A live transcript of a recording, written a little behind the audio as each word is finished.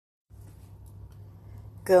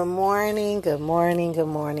Good morning, good morning, good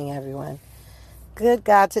morning, everyone. Good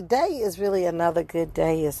God, today is really another good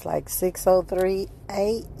day. It's like 6:03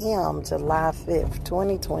 a.m., July 5th,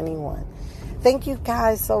 2021. Thank you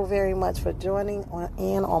guys so very much for joining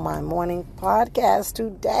in on my morning podcast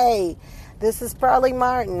today. This is Pearlie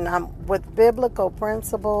Martin. I'm with Biblical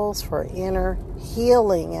Principles for Inner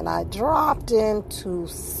Healing, and I dropped in to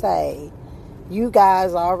say, you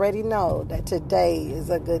guys already know that today is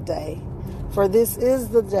a good day. For this is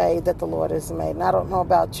the day that the Lord has made. And I don't know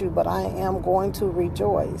about you, but I am going to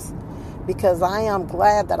rejoice because I am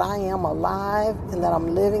glad that I am alive and that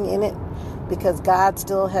I'm living in it because God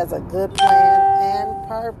still has a good plan and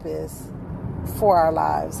purpose for our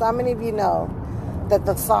lives. How many of you know that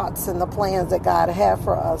the thoughts and the plans that God had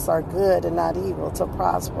for us are good and not evil, to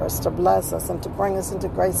prosper us, to bless us, and to bring us into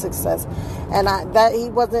great success? And that he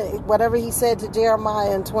wasn't, whatever he said to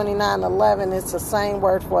Jeremiah in 29:11, it's the same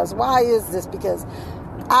word for us. Why is this? Because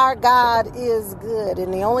our God is good,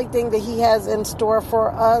 and the only thing that he has in store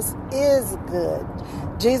for us is good.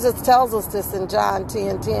 Jesus tells us this in John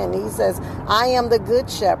 10:10. He says, I am the good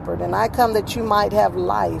shepherd, and I come that you might have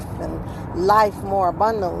life, and life more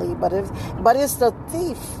abundantly. But it's the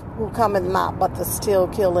thief who cometh not, but to steal,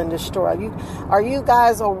 kill, and destroy. Are you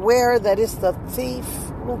guys aware that it's the thief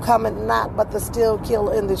who cometh not, but to steal, kill,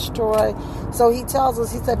 and destroy? So he tells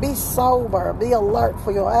us, he said, be sober, be alert,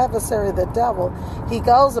 for your adversary, the devil, he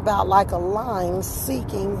goes about like a lion,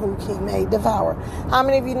 seeking who he may devour. How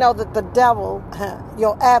many of you know that the devil,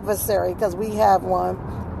 your adversary, because we have one,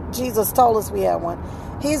 Jesus told us we have one,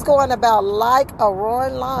 he's going about like a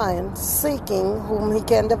roaring lion, seeking whom he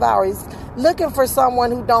can devour. He's looking for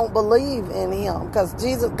someone who don't believe in him, because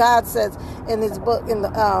God says in his book, in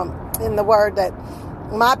the word, that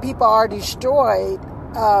my people are destroyed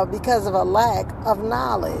because of a lack of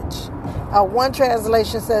knowledge. One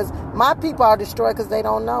translation says, my people are destroyed because they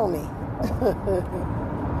don't know me.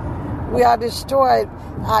 We are destroyed.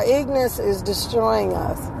 Our ignorance is destroying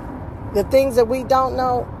us. The things that we don't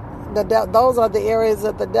know, those are the areas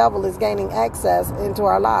that the devil is gaining access into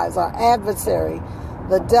our lives. Our adversary,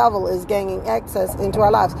 the devil, is gaining access into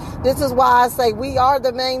our lives. This is why I say we are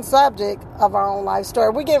the main subject of our own life story.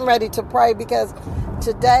 We're getting ready to pray because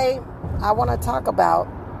today I want to talk about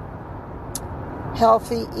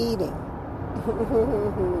healthy eating.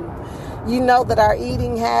 You know that our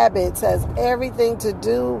eating habits has everything to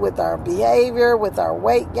do with our behavior, with our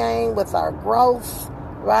weight gain, with our growth,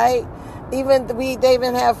 right? They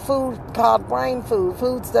even have food called brain food,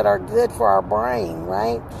 foods that are good for our brain,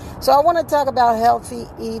 right? So I want to talk about healthy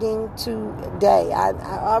eating today.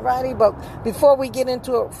 Alrighty, but before we get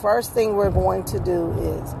into it, first thing we're going to do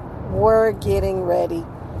is we're getting ready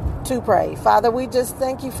to pray. Father, we just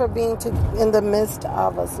thank you for being in the midst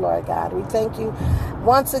of us, Lord God. We thank you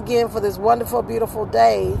once again for this wonderful, beautiful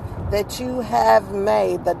day that you have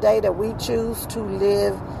made, the day that we choose to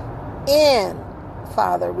live in.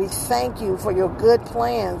 Father, we thank you for your good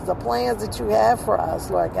plans, the plans that you have for us,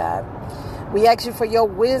 Lord God. We ask you for your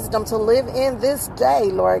wisdom to live in this day,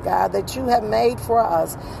 Lord God, that you have made for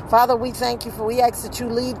us. Father, we thank you we ask that you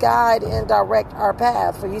lead, guide, and direct our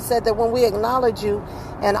path. For you said that when we acknowledge you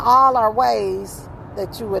in all our ways,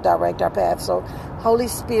 that you would direct our path. So, Holy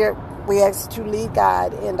Spirit, we ask that you lead,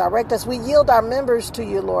 guide, and direct us. We yield our members to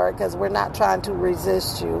you, Lord, because we're not trying to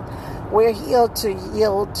resist you. We're here to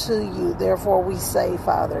yield to you. Therefore, we say,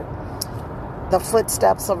 Father, the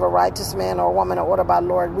footsteps of a righteous man or woman are ordered by the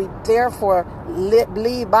Lord. We therefore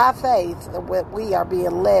believe by faith that we are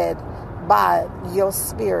being led by your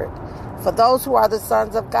Spirit. For those who are the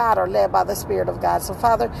sons of God are led by the Spirit of God. So,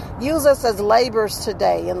 Father, use us as laborers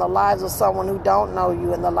today in the lives of someone who don't know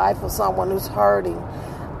you, in the life of someone who's hurting,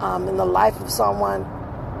 in the life of someone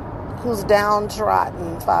who's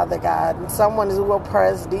downtrodden, Father God, and someone who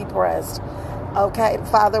is depressed. Okay,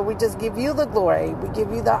 Father, we just give you the glory. We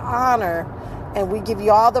give you the honor. And we give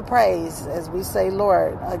you all the praise as we say,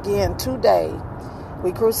 Lord, again, today,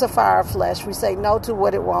 we crucify our flesh. We say no to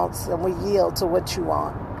what it wants, and we yield to what you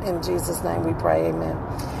want. In Jesus' name we pray, amen.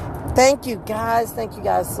 Thank you, guys. Thank you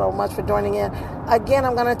guys so much for joining in. Again,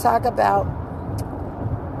 I'm going to talk about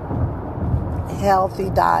healthy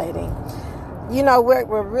dieting. You know,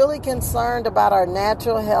 we're really concerned about our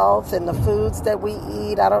natural health and the foods that we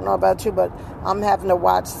eat. I don't know about you, but I'm having to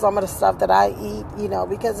watch some of the stuff that I eat,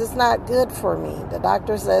 because it's not good for me. The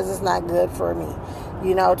doctor says it's not good for me.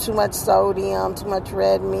 Too much sodium, too much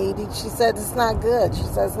red meat. She said it's not good. She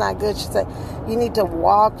said it's not good. She said you need to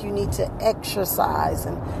walk, you need to exercise,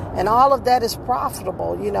 and all of that is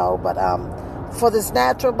profitable, but for this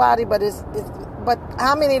natural body. But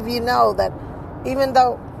how many of you know that even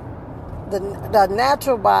though the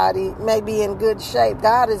natural body may be in good shape.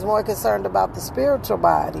 God is more concerned about the spiritual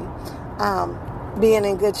body being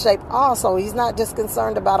in good shape also. He's not just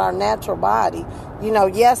concerned about our natural body.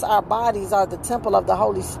 Yes, our bodies are the temple of the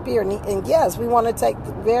Holy Spirit, and yes, we want to take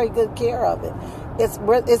very good care of it. It's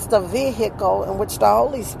the vehicle in which the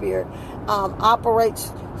Holy Spirit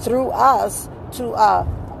operates through us to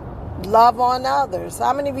love on others.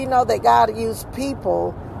 How many of you know that God used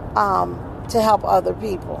people to help other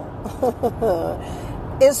people?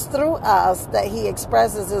 It's through us that he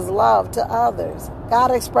expresses his love to others.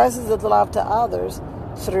 God expresses his love to others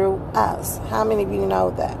through us. How many of you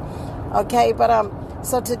know that? Okay, but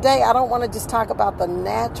so today I don't want to just talk about the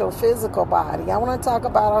natural physical body. I want to talk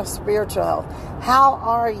about our spiritual health. How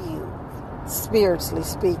are you spiritually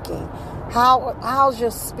speaking? How's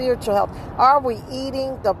your spiritual health? Are we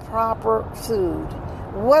eating the proper food?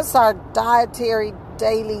 What's our dietary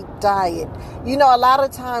daily diet? A lot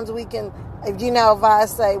of times we can, if I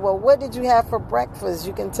say, well, what did you have for breakfast?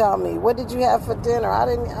 You can tell me. What did you have for dinner?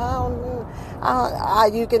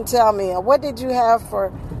 You can tell me. What did you have for,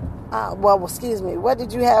 what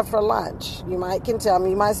did you have for lunch? Can tell me.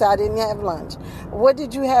 You might say, I didn't have lunch. What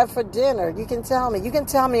did you have for dinner? You can tell me. You can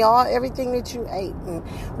tell me everything that you ate. And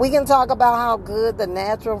we can talk about how good the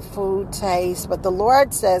natural food tastes. But the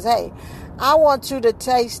Lord says, hey, I want you to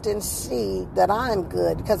taste and see that I'm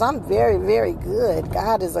good, because I'm very, very good.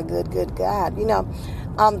 God is a good, good God.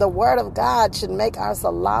 The word of God should make our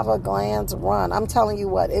saliva glands run. I'm telling you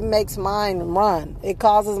what, it makes mine run. It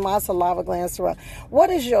causes my saliva glands to run. What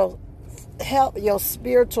is your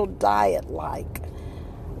spiritual diet like?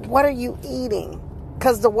 What are you eating?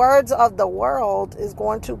 Because the words of the world is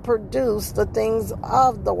going to produce the things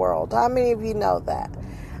of the world. How many of you know that?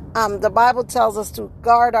 The Bible tells us to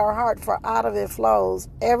guard our heart, for out of it flows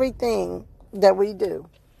everything that we do,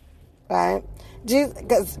 right?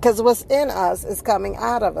 Because what's in us is coming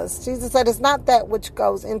out of us. Jesus said it's not that which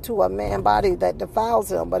goes into a man's body that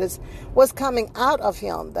defiles him, but it's what's coming out of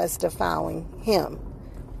him that's defiling him.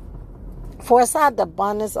 For it's out the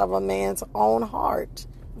abundance of a man's own heart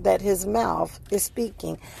that his mouth is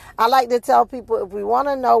speaking. I like to tell people, if we want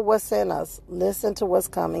to know what's in us, listen to what's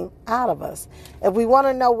coming out of us. If we want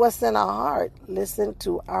to know what's in our heart, listen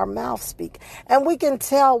to our mouth speak. And we can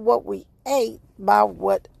tell what we ate by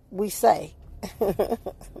what we say.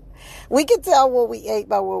 We can tell what we ate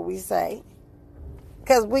by what we say,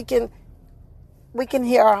 because we can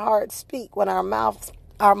hear our heart speak when our mouths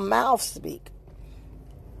speak.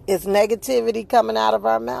 Is negativity coming out of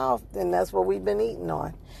our mouth? Then that's what we've been eating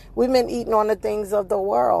on. We've been eating on the things of the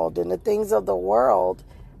world, and the things of the world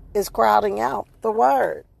is crowding out the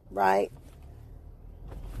word, right?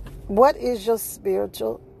 What is your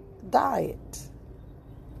spiritual diet?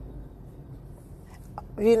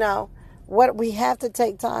 What we have to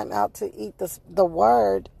take time out to eat the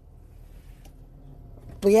word.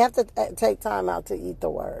 We have to take time out to eat the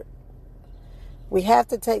word. We have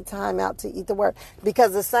to take time out to eat the word,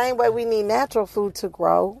 because the same way we need natural food to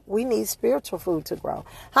grow, we need spiritual food to grow.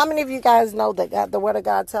 How many of you guys know that the word of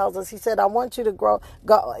God tells us? He said, I want you to grow.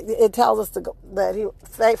 It tells us to go, that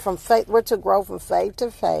we're to grow from faith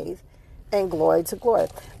to faith and glory to glory.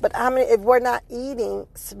 But if we're not eating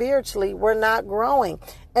spiritually, we're not growing.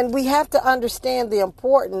 And we have to understand the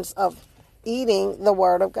importance of eating the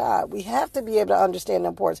word of God. We have to be able to understand the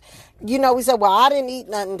importance. We said, well, I didn't eat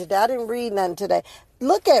nothing today. I didn't read nothing today.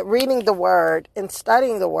 Look at reading the word and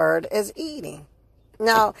studying the word as eating.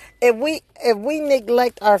 Now, if we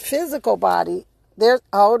neglect our physical body,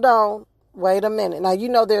 hold on, wait a minute.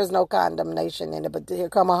 Now, there's no condemnation in it, but here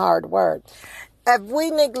come a hard word. If we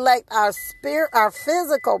neglect our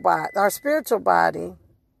physical body, our spiritual body,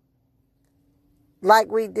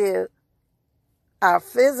 like we did our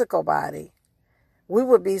physical body, we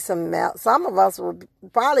would be some of us would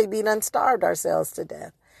probably be done starved ourselves to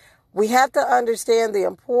death. We have to understand the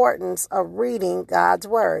importance of reading God's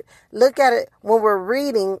word. Look at it. When we're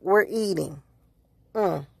reading, we're eating.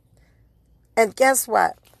 And guess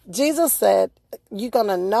what? Jesus said, you're going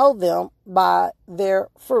to know them by their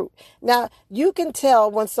fruit. Now, you can tell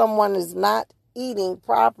when someone is not eating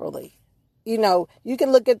properly. You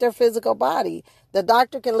can look at their physical body. The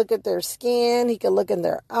doctor can look at their skin. He can look in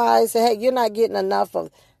their eyes. Say, hey, you're not getting enough of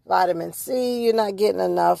vitamin C. You're not getting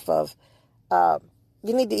enough of,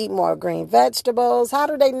 you need to eat more green vegetables. How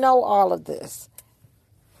do they know all of this?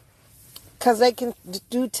 Because they can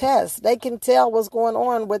do tests. They can tell what's going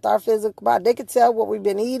on with our physical body. They can tell what we've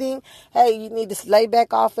been eating. Hey, you need to lay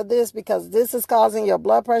back off of this because this is causing your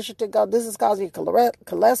blood pressure to go. This is causing your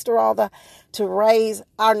cholesterol to raise.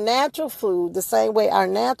 Our natural food, the same way our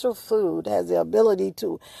natural food has the ability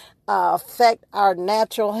to affect our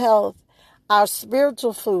natural health. Our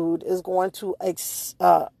spiritual food is going to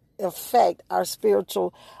affect our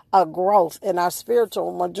spiritual growth and our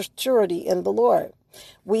spiritual maturity in the Lord.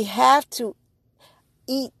 We have to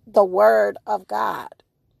eat the word of God.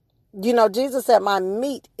 You know, Jesus said, my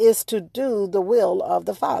meat is to do the will of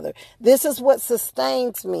the Father. This is what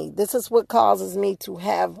sustains me. This is what causes me to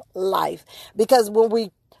have life. Because when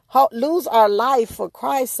we lose our life for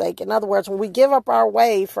Christ's sake, in other words, when we give up our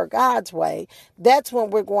way for God's way, that's when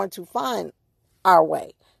we're going to find our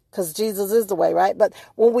way. Because Jesus is the way, right? But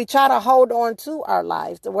when we try to hold on to our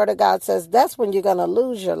life, the word of God says that's when you're going to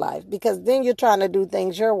lose your life, because then you're trying to do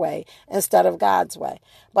things your way instead of God's way.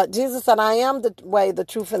 But Jesus said, I am the way, the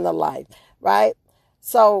truth, and the life, right?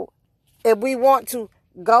 So if we want to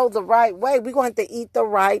go the right way, we're going to have to eat the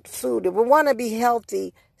right food. If we want to be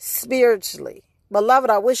healthy spiritually, beloved,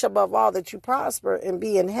 I wish above all that you prosper and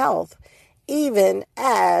be in health, even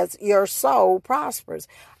as your soul prospers.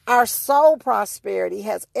 Our soul prosperity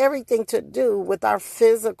has everything to do with our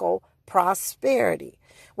physical prosperity,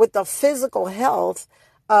 with the physical health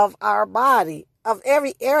of our body, of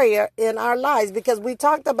every area in our lives, because we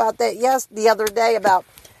talked about that the other day about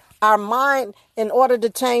our mind. In order to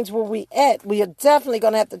change where we at, we are definitely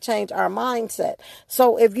going to have to change our mindset.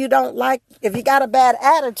 So if you got a bad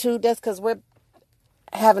attitude, that's because we're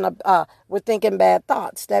thinking bad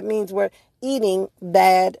thoughts. That means we're eating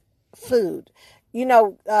bad food. You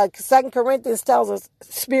know, 2 Corinthians tells us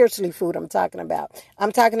spiritually food I'm talking about.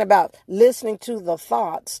 I'm talking about listening to the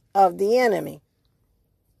thoughts of the enemy.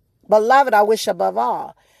 Beloved, I wish above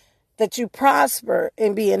all that you prosper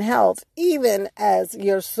and be in health, even as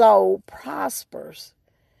your soul prospers.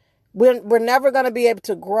 We're never going to be able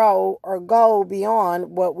to grow or go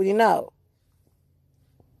beyond what we know.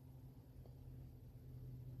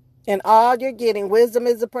 In all you're getting, wisdom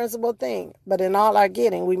is the principal thing. But in all our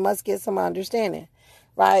getting, we must get some understanding,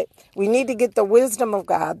 right? We need to get the wisdom of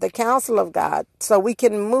God, the counsel of God, so we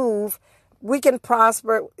can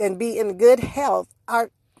prosper and be in good health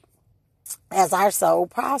as our soul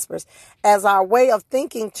prospers. As our way of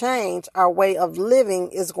thinking change, our way of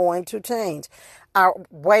living is going to change. Our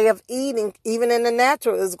way of eating, even in the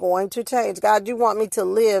natural, is going to change. God, you want me to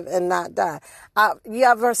live and not die. You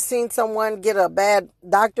ever seen someone get a bad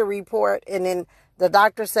doctor report and then the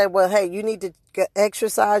doctor said, well, hey, you need to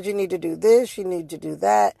exercise, you need to do this, you need to do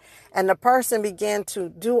that. And the person began to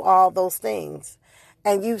do all those things.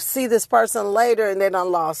 And you see this person later and they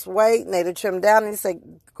done lost weight and they done trimmed down, and you say,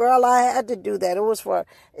 girl, I had to do that. It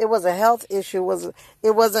was a health issue.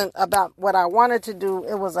 It wasn't about what I wanted to do.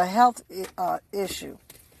 It was a health issue.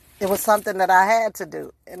 It was something that I had to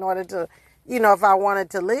do in order to, if I wanted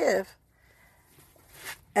to live.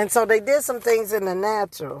 And so they did some things in the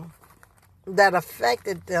natural that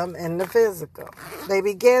affected them in the physical. They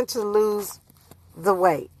began to lose the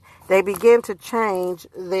weight. They began to change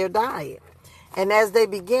their diet. And as they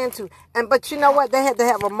began to, but you know what? They had to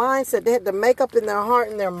have a mindset. They had to make up in their heart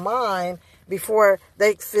and their mind before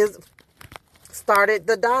they started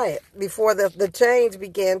the diet, before the change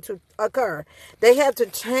began to occur. They had to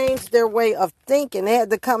change their way of thinking. They had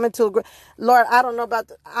to come into, Lord, I don't know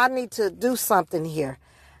I need to do something here.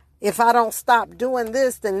 If I don't stop doing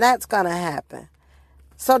this, then that's going to happen.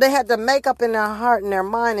 So they had to make up in their heart and their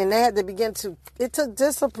mind, and they had to it took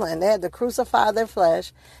discipline. They had to crucify their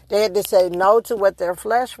flesh. They had to say no to what their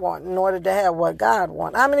flesh wants in order to have what God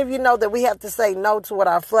wants. How many of you know that we have to say no to what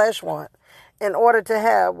our flesh wants in order to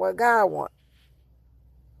have what God wants?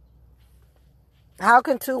 How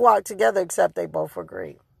can two walk together except they both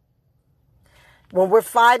agree? When we're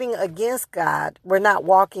fighting against God, we're not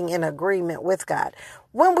walking in agreement with God.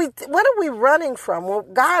 What are we running from? Well,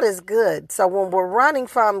 God is good. So when we're running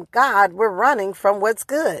from God, we're running from what's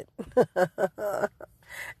good.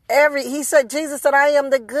 Jesus said, I am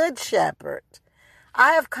the good shepherd.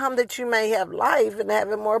 I have come that you may have life and have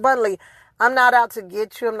it more abundantly. I'm not out to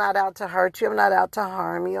get you. I'm not out to hurt you. I'm not out to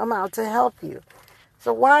harm you. I'm out to help you.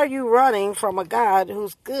 So why are you running from a God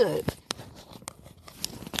who's good?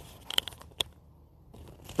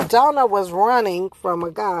 Jonah was running from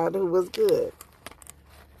a God who was good.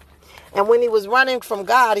 And when he was running from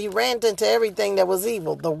God, he ran into everything that was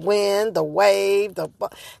evil. The wind, the wave, the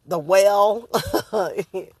well.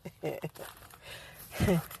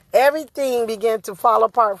 Everything began to fall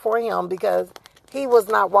apart for him because he was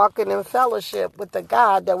not walking in fellowship with the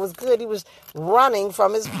God that was good. He was running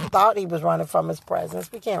from thought he was running from his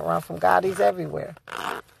presence. We can't run from God. He's everywhere.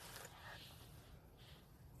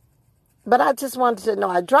 But I just wanted to know.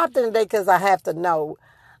 I dropped in today because I have to know.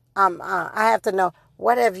 I have to know,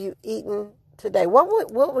 what have you eaten today? What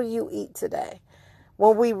will you eat today?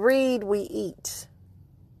 When we read, we eat.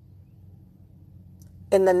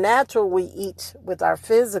 In the natural, we eat with our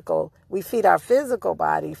physical. We feed our physical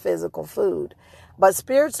body physical food. But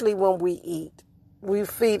spiritually, when we eat, we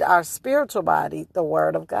feed our spiritual body the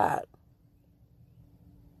word of God.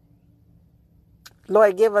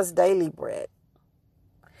 Lord, give us daily bread.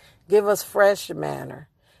 Give us fresh manna.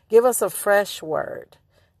 Give us a fresh word.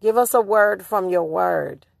 Give us a word from your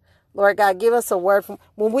word. Lord God, give us a word from...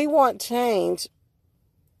 When we want change,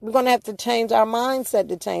 we're going to have to change our mindset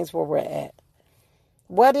to change where we're at.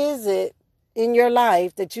 What is it in your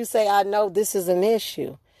life that you say, I know this is an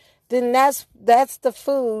issue? Then that's the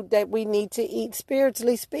food that we need to eat,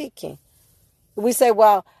 spiritually speaking. We say,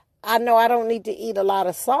 well, I know I don't need to eat a lot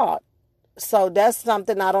of salt. So that's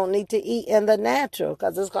something I don't need to eat in the natural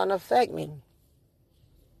because it's going to affect me.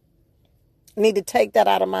 I need to take that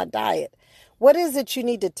out of my diet. What is it you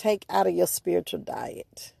need to take out of your spiritual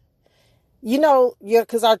diet? You know,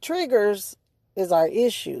 because our triggers is our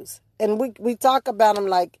issues. And we talk about them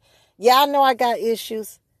like, yeah, I know I got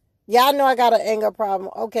issues. Yeah, I know I got an anger problem.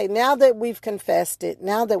 Okay, now that we've confessed it,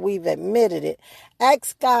 now that we've admitted it,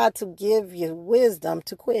 ask God to give you wisdom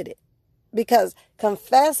to quit it. Because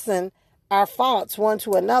confessing our faults one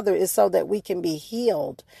to another is so that we can be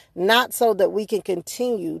healed, not so that we can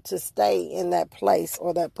continue to stay in that place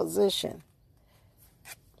or that position.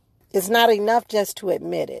 It's not enough just to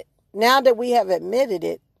admit it. Now that we have admitted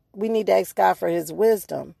it, we need to ask God for his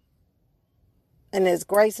wisdom and his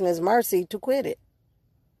grace and his mercy to quit it.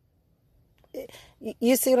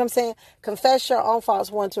 You see what I'm saying? Confess your own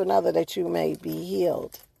faults one to another that you may be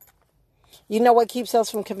healed. You know what keeps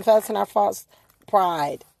us from confessing our faults?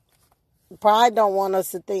 Pride. Pride don't want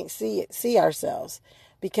us to see ourselves,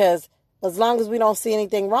 because as long as we don't see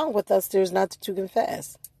anything wrong with us, there's nothing to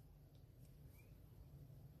confess.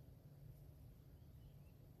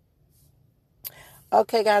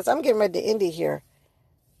 Okay, guys, I'm getting ready to end it here.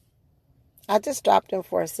 I just dropped in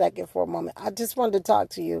for a moment. I just wanted to talk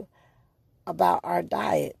to you about our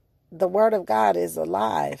diet. The word of God is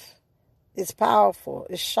alive. It's powerful.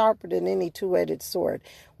 It's sharper than any two-edged sword.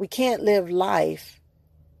 We can't live life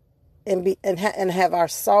and have our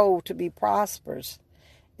soul to be prosperous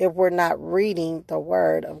if we're not reading the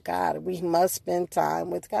word of God. We must spend time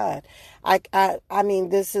with God. I mean,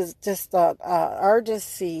 this is just a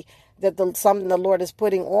urgency that something the Lord is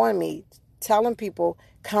putting on me, telling people,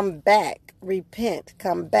 come back, repent,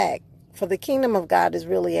 come back. For the kingdom of God is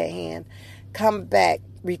really at hand. Come back,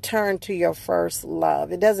 return to your first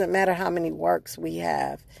love. It doesn't matter how many works we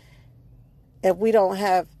have. If we don't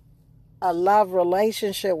have a love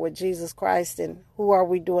relationship with Jesus Christ, then who are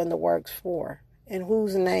we doing the works for? In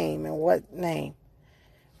whose name and what name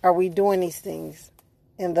are we doing these things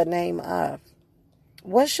in the name of?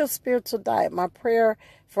 What's your spiritual diet? My prayer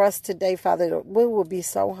for us today, Father, that we will be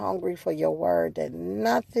so hungry for your word that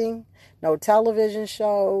nothing, no television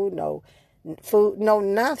show, no food, no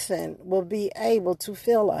nothing will be able to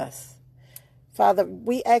fill us. Father,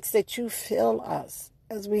 we ask that you fill us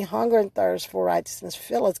as we hunger and thirst for righteousness.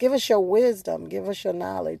 Fill us. Give us your wisdom. Give us your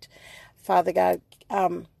knowledge. Father God,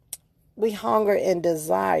 we hunger and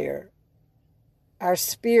desire. Our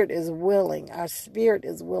spirit is willing. Our spirit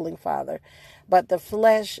is willing, Father, but the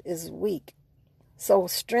flesh is weak. So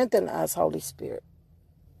strengthen us, Holy Spirit.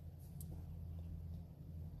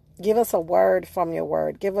 Give us a word from your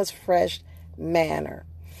word. Give us fresh manna.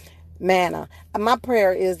 My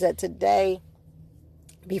prayer is that today,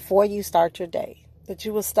 before you start your day, that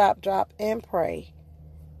you will stop, drop, and pray.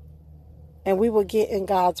 And we will get in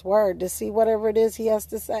God's word to see whatever it is he has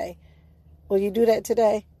to say. Will you do that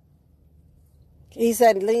today? He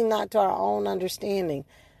said, lean not to our own understanding,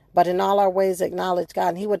 but in all our ways acknowledge God,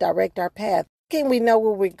 and he will direct our path. How can we know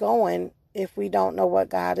where we're going if we don't know what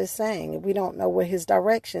God is saying? If we don't know what his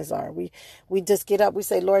directions are? We just get up, we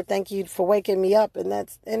say, Lord, thank you for waking me up, and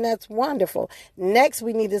that's wonderful. Next,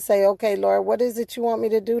 we need to say, okay, Lord, what is it you want me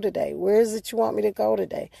to do today? Where is it you want me to go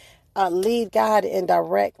today? Lead God and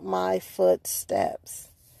direct my footsteps.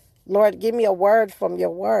 Lord, give me a word from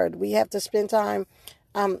your word. We have to spend time,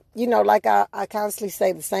 like I constantly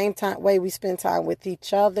say, the same way we spend time with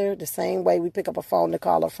each other, the same way we pick up a phone to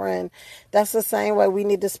call a friend, that's the same way we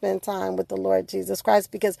need to spend time with the Lord Jesus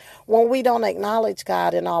Christ. Because when we don't acknowledge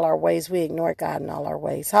God in all our ways, we ignore God in all our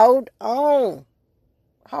ways. Hold on.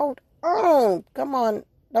 Come on.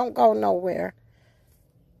 Don't go nowhere.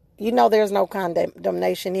 You know there's no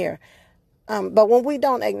condemnation here. But when we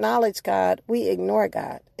don't acknowledge God, we ignore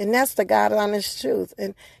God. And that's the God honest truth.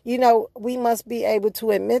 And, we must be able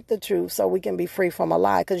to admit the truth so we can be free from a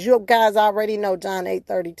lie. Because you guys already know John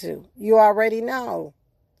 8:32. You already know.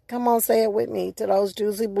 Come on, say it with me. To those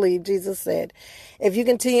Jews who believe, Jesus said, if you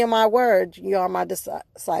continue my word, you are my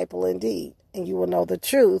disciple indeed. and you will know the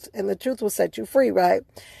truth, and the truth will set you free, right?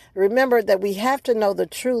 Remember that we have to know the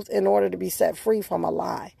truth in order to be set free from a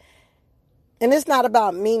lie. And it's not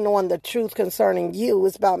about me knowing the truth concerning you.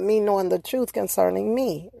 It's about me knowing the truth concerning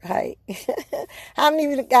me, right? How many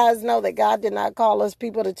of you guys know that God did not call us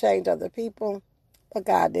people to change other people? But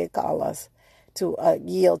God did call us to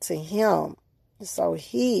yield to him so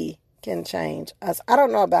he can change us. I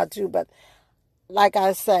don't know about you, but like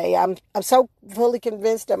I say, I'm so fully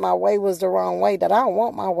convinced that my way was the wrong way that I don't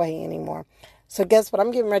want my way anymore. So guess what?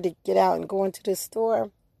 I'm getting ready to get out and go into the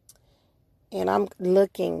store. And I'm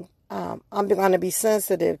looking, I'm going to be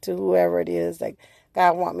sensitive to whoever it is that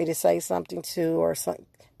God want me to say something to, or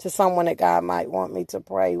to someone that God might want me to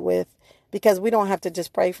pray with. Because we don't have to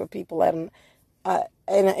just pray for people in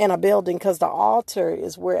a building, because the altar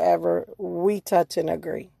is wherever we touch and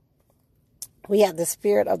agree. We have the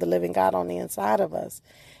Spirit of the living God on the inside of us.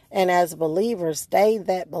 And as believers, they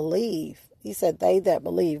that believe, he said they that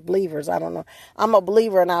believe, believers, I don't know. I'm a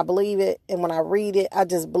believer and I believe it. And when I read it, I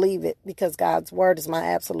just believe it because God's word is my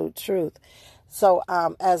absolute truth. So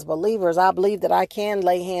as believers, I believe that I can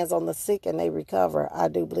lay hands on the sick and they recover. I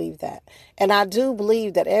do believe that. And I do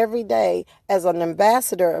believe that every day as an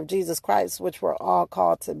ambassador of Jesus Christ, which we're all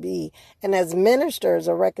called to be, and as ministers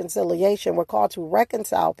of reconciliation, we're called to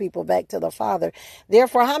reconcile people back to the Father.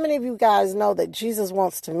 Therefore, how many of you guys know that Jesus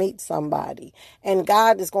wants to meet somebody and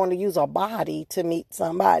God is going to use a body to meet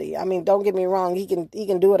somebody? I mean, don't get me wrong. He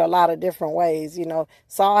can do it a lot of different ways. You know,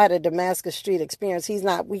 Saul had a Damascus Street experience.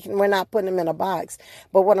 We're not putting him in a box.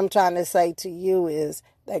 But what I'm trying to say to you is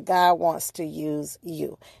that God wants to use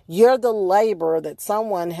you. You're the laborer that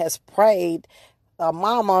someone has prayed, a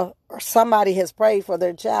mama or somebody has prayed for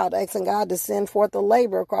their child, asking God to send forth a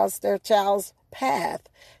labor across their child's path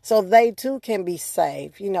so they too can be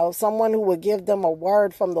saved. You know, someone who will give them a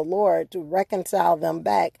word from the Lord to reconcile them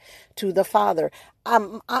back to the Father. I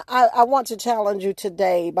want to challenge you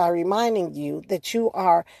today by reminding you that you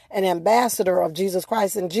are an ambassador of Jesus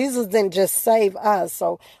Christ. And Jesus didn't just save us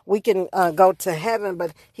so we can go to heaven,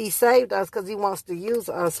 but he saved us because he wants to use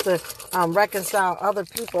us to reconcile other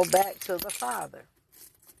people back to the Father.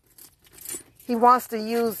 He wants to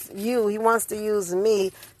use you. He wants to use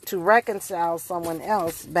me to reconcile someone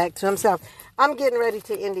else back to himself. I'm getting ready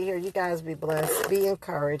to end it here. You guys be blessed. Be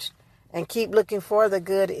encouraged. And keep looking for the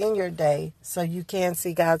good in your day so you can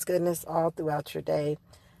see God's goodness all throughout your day.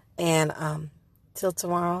 And till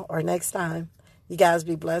tomorrow or next time, you guys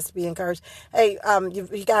be blessed. Be encouraged. Hey,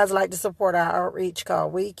 you guys like to support our outreach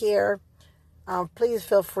called We Care. Please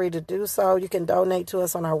feel free to do so. You can donate to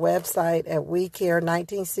us on our website at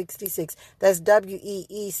WeCare1966. That's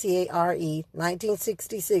WEECARE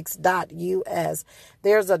 1966.us.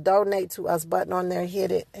 There's a donate to us button on there.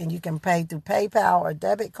 Hit it, and you can pay through PayPal or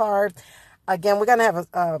debit card. Again, we're gonna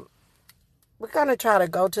try to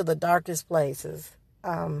go to the darkest places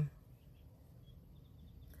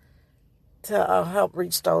to help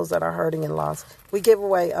reach those that are hurting and lost. We give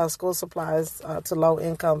away school supplies to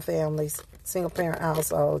low-income families, single-parent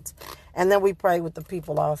households, and then we pray with the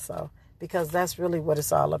people also, because that's really what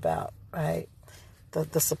it's all about, right?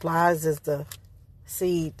 The supplies is the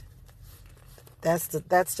seed. That's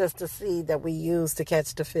just the seed that we use to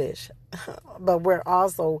catch the fish. But we're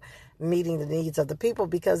also meeting the needs of the people,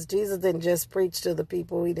 because Jesus didn't just preach to the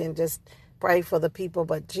people. He didn't just pray for the people,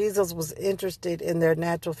 but Jesus was interested in their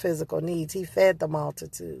natural physical needs. He fed the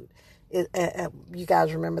multitude. You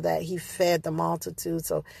guys remember that? He fed the multitude.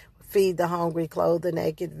 So feed the hungry, clothe the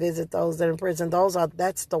naked, visit those that are in prison.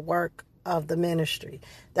 That's the work of the ministry.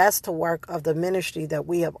 That's the work of the ministry that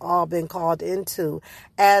we have all been called into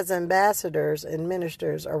as ambassadors and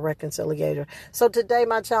ministers or reconciliators. So today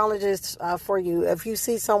my challenge is for you. If you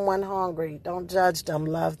see someone hungry, don't judge them,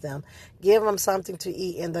 love them. Give them something to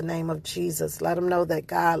eat in the name of Jesus. Let them know that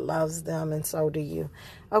God loves them, and so do you.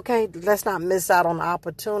 Okay, let's not miss out on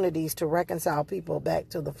opportunities to reconcile people back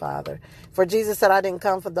to the Father. For Jesus said, I didn't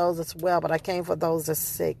come for those that's well, but I came for those that's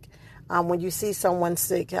sick. When you see someone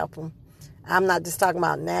sick, help them. I'm not just talking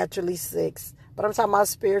about naturally sick, but I'm talking about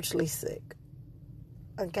spiritually sick.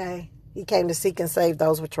 Okay? He came to seek and save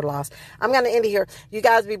those which were lost. I'm going to end it here. You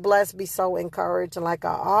guys be blessed, be so encouraged. And like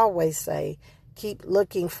I always say, keep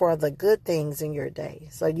looking for the good things in your day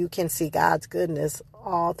so you can see God's goodness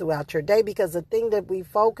all throughout your day, because the thing that we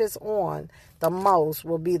focus on the most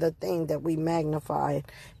will be the thing that we magnify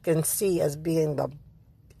and see as being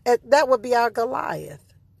that would be our Goliath,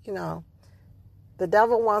 you know. The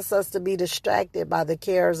devil wants us to be distracted by the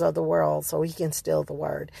cares of the world so he can steal the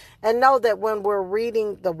word. And know that when we're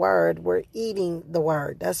reading the word, we're eating the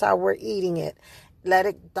word. That's how we're eating it. let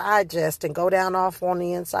it digest and go down off on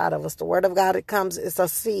the inside of us. The word of God, it's a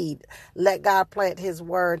seed. Let God plant his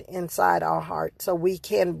word inside our heart so we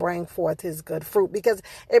can bring forth his good fruit, because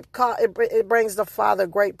it brings the Father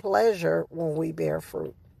great pleasure when we bear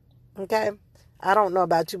fruit. Okay? I don't know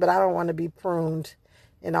about you, but I don't want to be pruned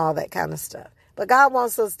and all that kind of stuff. But God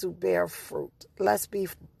wants us to bear fruit. Let's be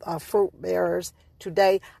fruit bearers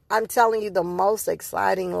today. I'm telling you, the most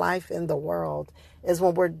exciting life in the world is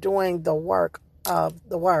when we're doing the work of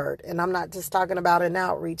the word. And I'm not just talking about an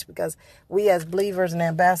outreach, because we as believers and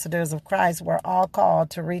ambassadors of Christ, we're all called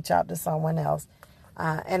to reach out to someone else.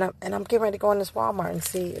 And I'm getting ready to go in this Walmart and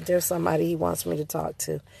see if there's somebody he wants me to talk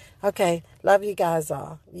to. Okay, love you guys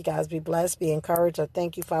all. You guys be blessed, be encouraged. I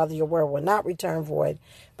thank you, Father. Your word will not return void,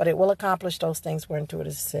 but it will accomplish those things whereunto it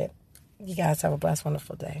is sent. You guys have a blessed,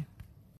 wonderful day.